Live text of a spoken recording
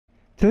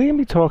Today I'm going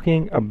to be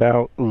talking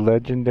about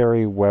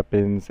legendary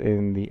weapons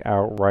in the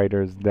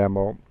Outriders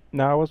demo.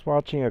 Now I was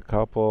watching a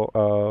couple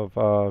of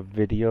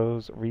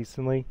videos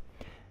recently,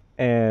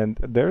 and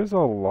there's a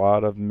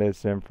lot of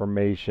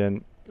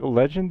misinformation.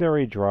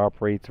 Legendary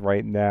drop rates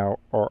right now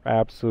are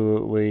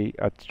absolutely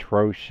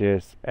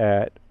atrocious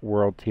at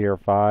World Tier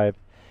 5.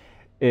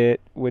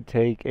 It would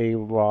take a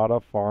lot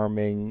of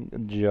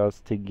farming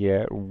just to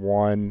get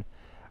one.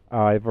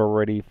 I've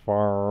already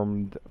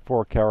farmed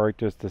 4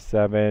 characters to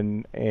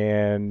 7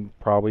 and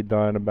probably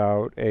done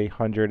about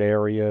 100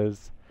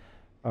 areas,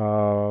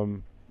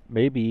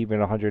 maybe even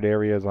 100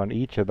 areas on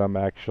each of them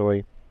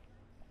actually,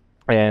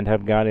 and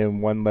have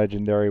gotten one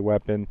legendary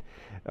weapon.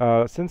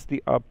 Since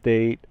the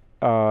update,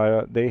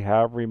 they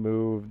have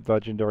removed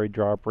legendary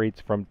drop rates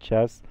from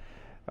chests.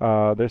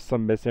 There's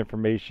some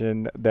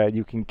misinformation that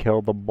you can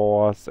kill the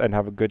boss and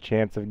have a good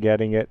chance of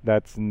getting it.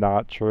 That's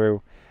not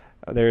true.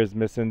 There's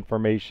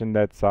misinformation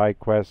that side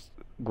quests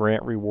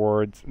grant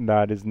rewards.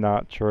 That is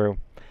not true.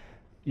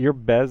 Your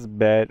best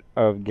bet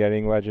of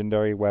getting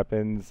legendary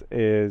weapons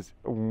is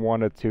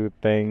one of two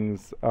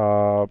things.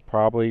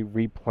 Probably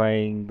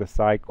replaying the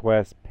side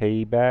quest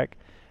payback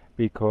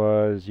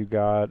because you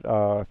got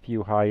a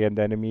few high-end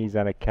enemies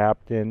and a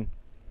captain,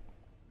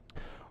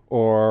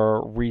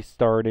 or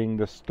restarting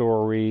the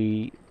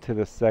story to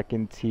the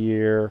second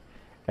tier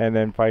and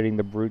then fighting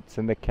the brutes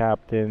and the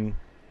captain.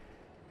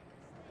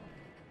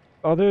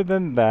 Other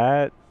than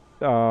that,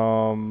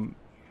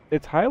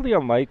 it's highly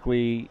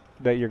unlikely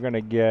that you're going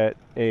to get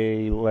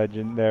a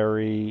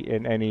legendary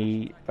in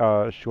any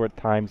short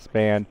time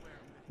span,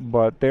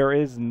 but there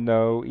is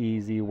no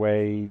easy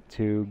way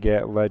to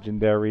get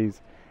legendaries.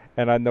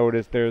 And I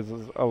noticed there's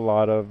a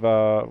lot of,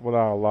 well,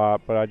 not a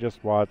lot, but I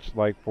just watched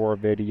like 4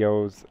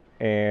 videos,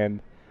 and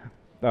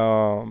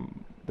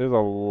there's a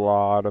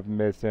lot of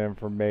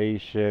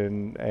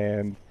misinformation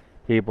and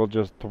people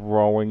just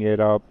throwing it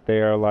up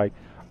there like,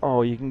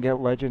 oh, you can get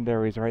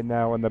legendaries right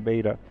now in the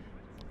beta.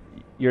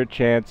 Your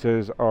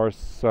chances are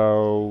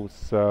so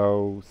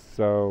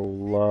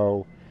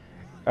low.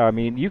 I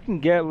mean, you can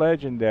get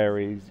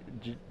legendaries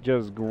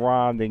just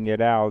grinding it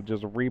out,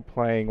 just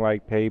replaying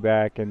like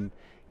payback and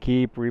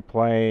keep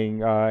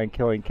replaying and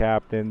killing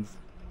captains.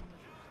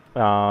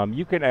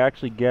 You can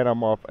actually get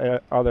them off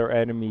other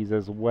enemies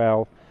as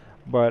well,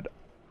 but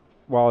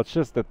while it's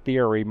just a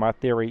theory, my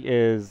theory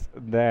is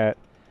that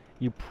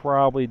you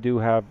probably do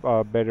have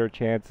better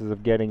chances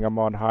of getting them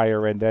on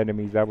higher end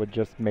enemies. That would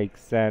just make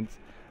sense.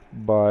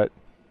 But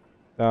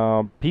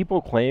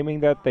people claiming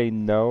that they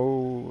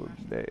know,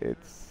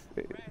 it's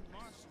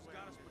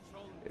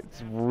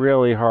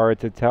really hard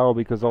to tell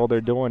because all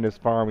they're doing is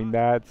farming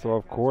that. So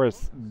of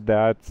course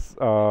that's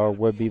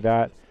would be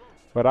that.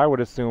 But I would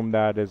assume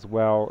that as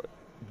well.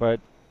 But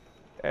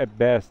at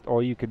best,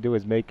 all you could do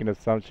is make an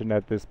assumption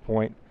at this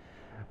point.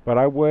 But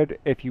I would,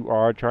 if you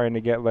are trying to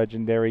get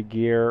legendary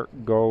gear,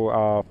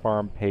 go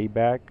farm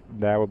payback.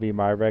 That would be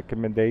my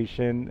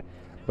recommendation.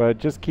 But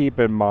just keep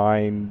in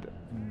mind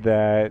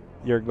that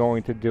you're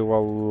going to do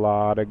a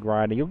lot of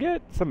grinding. You'll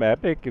get some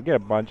epic, you'll get a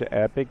bunch of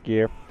epic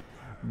gear.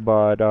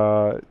 But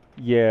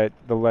yeah,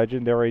 the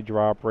legendary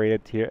drop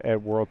rate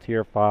at World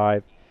Tier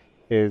 5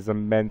 is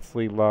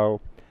immensely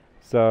low.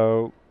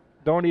 So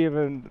don't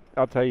even,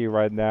 I'll tell you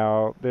right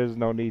now, there's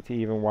no need to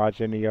even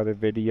watch any other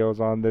videos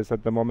on this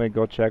at the moment.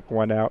 Go check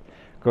one out.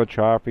 Go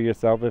try it for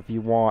yourself if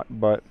you want.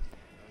 But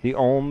the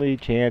only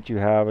chance you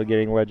have of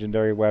getting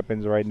legendary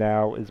weapons right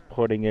now is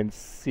putting in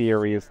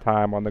serious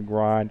time on the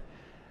grind.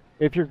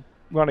 If you're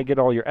going to get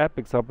all your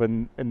epics up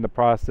in the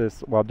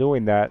process while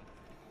doing that,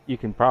 you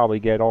can probably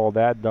get all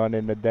that done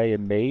in a day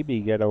and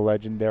maybe get a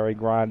legendary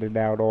grinding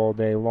out all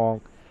day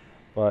long.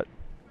 But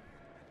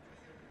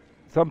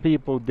some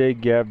people did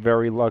get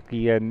very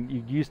lucky, and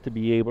you used to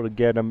be able to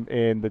get them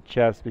in the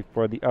chest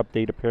before the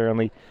update,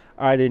 apparently.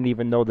 I didn't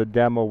even know the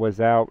demo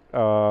was out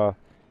to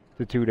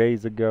 2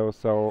 days ago,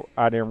 so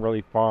I didn't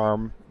really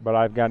farm, but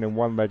I've gotten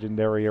one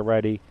legendary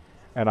already,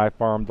 and I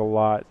farmed a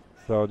lot.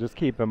 So just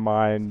keep in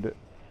mind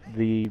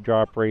the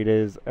drop rate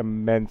is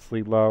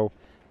immensely low,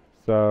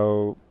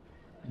 so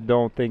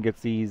don't think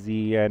it's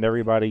easy, and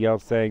everybody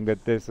else saying that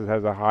has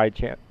a high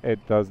chance, it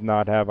does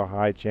not have a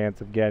high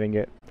chance of getting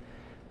it.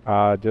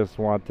 Just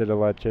wanted to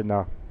let you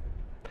know.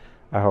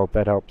 I hope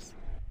that helps.